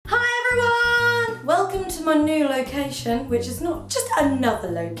welcome to my new location, which is not just another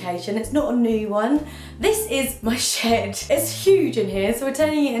location, it's not a new one. This is my shed. It's huge in here, so we're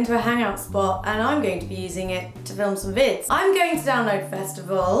turning it into a hangout spot and I'm going to be using it to film some vids. I'm going to Download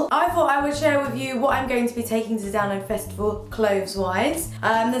Festival. I thought I would share with you what I'm going to be taking to Download Festival clothes-wise.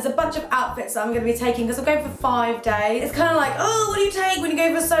 There's a bunch of outfits that I'm going to be taking because I'm going for 5 days. It's kind of like, oh, what do you take when you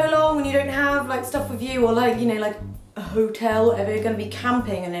go for so long, when you don't have like stuff with you or like, you know, like a hotel, whatever, you're going to be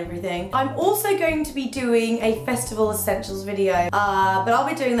camping and everything. I'm also going to be doing a festival essentials video, but I'll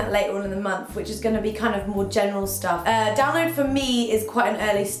be doing that later on in the month, which is going to be kind of more general stuff. Download for me is quite an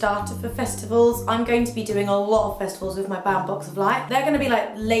early starter for festivals. I'm going to be doing a lot of festivals with my band Box of Light. They're going to be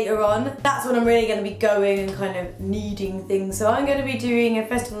like later on. That's when I'm really going to be going and kind of needing things. So I'm going to be doing a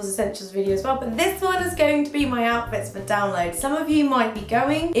festivals essentials video as well, but this one is going to be my outfits for Download. Some of you might be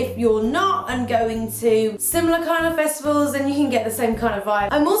going. If you're not and going to similar kind of festivals, then you can get the same kind of vibe.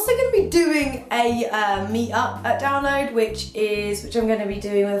 I'm also going to be doing a meet-up at Download, which I'm going to be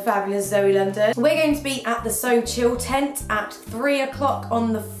doing with the fabulous Zoe London. We're going to be at the So Chill tent at 3 o'clock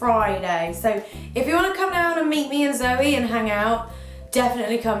on the Friday. So if you want to come down and meet me and Zoe and hang out,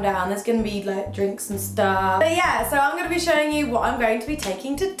 definitely come down. There's going to be like drinks and stuff. But yeah, so I'm going to be showing you what I'm going to be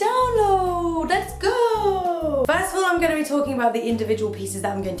taking to Download. Let's go! First of all, I'm going to be talking about the individual pieces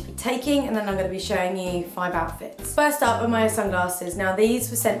that I'm going to be taking, and then I'm going to be showing you 5 outfits. First up are my sunglasses. Now these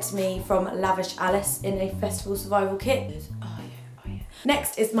were sent to me from Lavish Alice in a festival survival kit.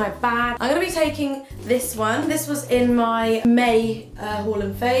 Next is my bag. I'm going to be taking this one. This was in my May haul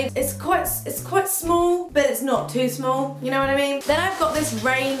and fave. It's quite small, but it's not too small. You know what I mean? Then I've got this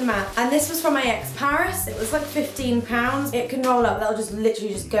rain mat, and this was from my ex Paris. It was like £15. It can roll up. That'll just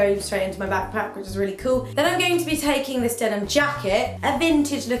literally just go straight into my backpack, which is really cool. Then I'm going to be taking this denim jacket, a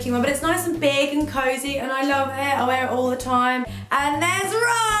vintage looking one, but it's nice and big and cozy, and I love it. I wear it all the time. And there's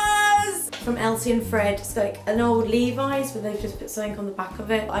Roz! From Elsie and Fred. It's like an old Levi's, but they've just put something on the back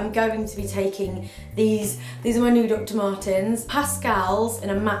of it. I'm going to be taking these. These are my new Dr. Martens. Pascals in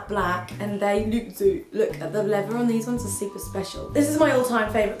a matte black, and they look at the leather on these ones are super special. This is my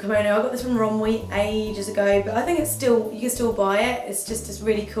all-time favourite kimono. I got this from Romwe ages ago, but I think it's still, you can still buy it. It's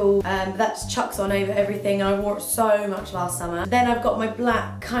really cool. That just chucks on over everything, and I wore it so much last summer. Then I've got my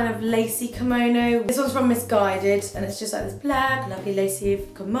black kind of lacy kimono. This one's from Missguided, and it's just like this black, lovely lacy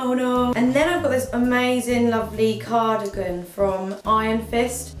kimono. And then I've got this amazing, lovely cardigan from Iron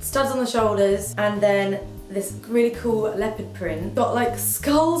Fist. Studs on the shoulders, and then this really cool leopard print. Got like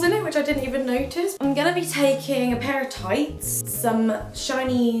skulls in it, which I didn't even notice. I'm gonna be taking a pair of tights, some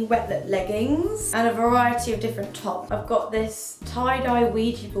shiny wet lip leggings, and a variety of different tops. I've got this tie-dye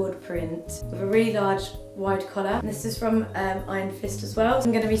Ouija board print with a really large wide collar. And this is from Iron Fist as well.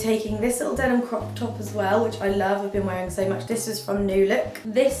 I'm going to be taking this little denim crop top as well, which I love. I've been wearing so much. This is from Newlook.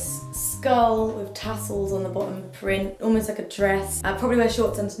 This skull with tassels on the bottom print, almost like a dress. I'll probably wear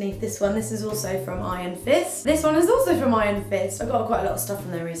shorts underneath this one. This is also from Iron Fist. This one is also from Iron Fist. I got quite a lot of stuff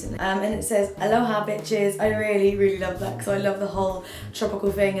from there recently. And it says, "Aloha bitches." I really, really love that because I love the whole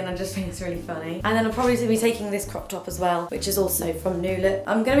tropical thing and I just think it's really funny. And then I'm probably going to be taking this crop top as well, which is also from Newlook.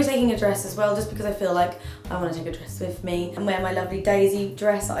 I'm going to be taking a dress as well, just because I feel like I want to take a dress with me and wear my lovely Daisy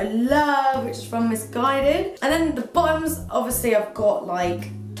dress that I love, which is from Missguided. And then the bottoms, obviously I've got like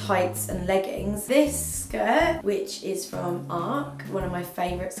tights and leggings. This skirt, which is from Arc, one of my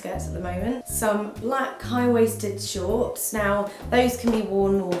favourite skirts at the moment. Some black high-waisted shorts. Now, those can be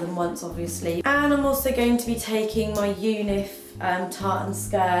worn more than once, obviously. And I'm also going to be taking my UNIF tartan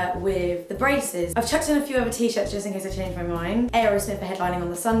skirt with the braces. I've chucked in a few other t-shirts just in case I change my mind. Aerosmith are headlining on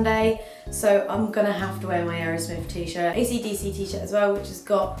the Sunday, so I'm gonna have to wear my Aerosmith t-shirt. AC/DC t-shirt as well, which has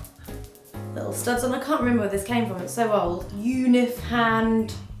got little studs on. I can't remember where this came from, it's so old. UNIF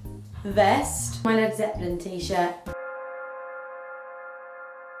hand vest. My Led Zeppelin t-shirt.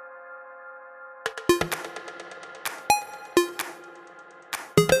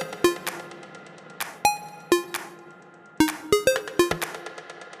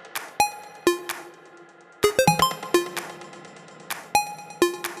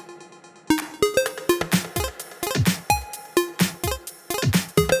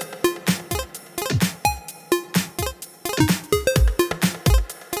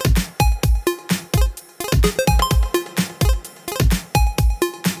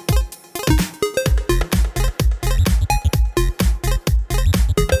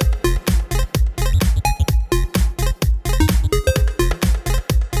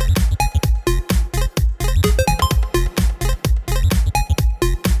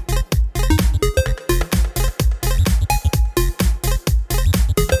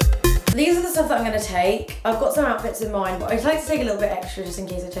 what's in mind, but I'd like to take a little bit extra just in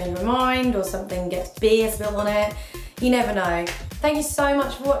case I change my mind or something gets beer spilled on it. You never know. Thank you so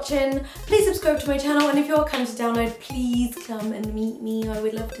much for watching. Please subscribe to my channel, and if you're coming to download, please come and meet me. I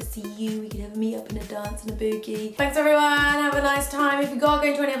would love to see you. We could have a meet up and a dance and a boogie. Thanks everyone, have a nice time. If you are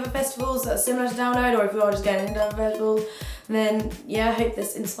going to any other festivals that are similar to download, or if you are just going into other festivals, then yeah, I hope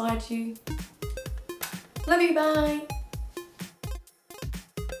this inspired you. Love you, bye.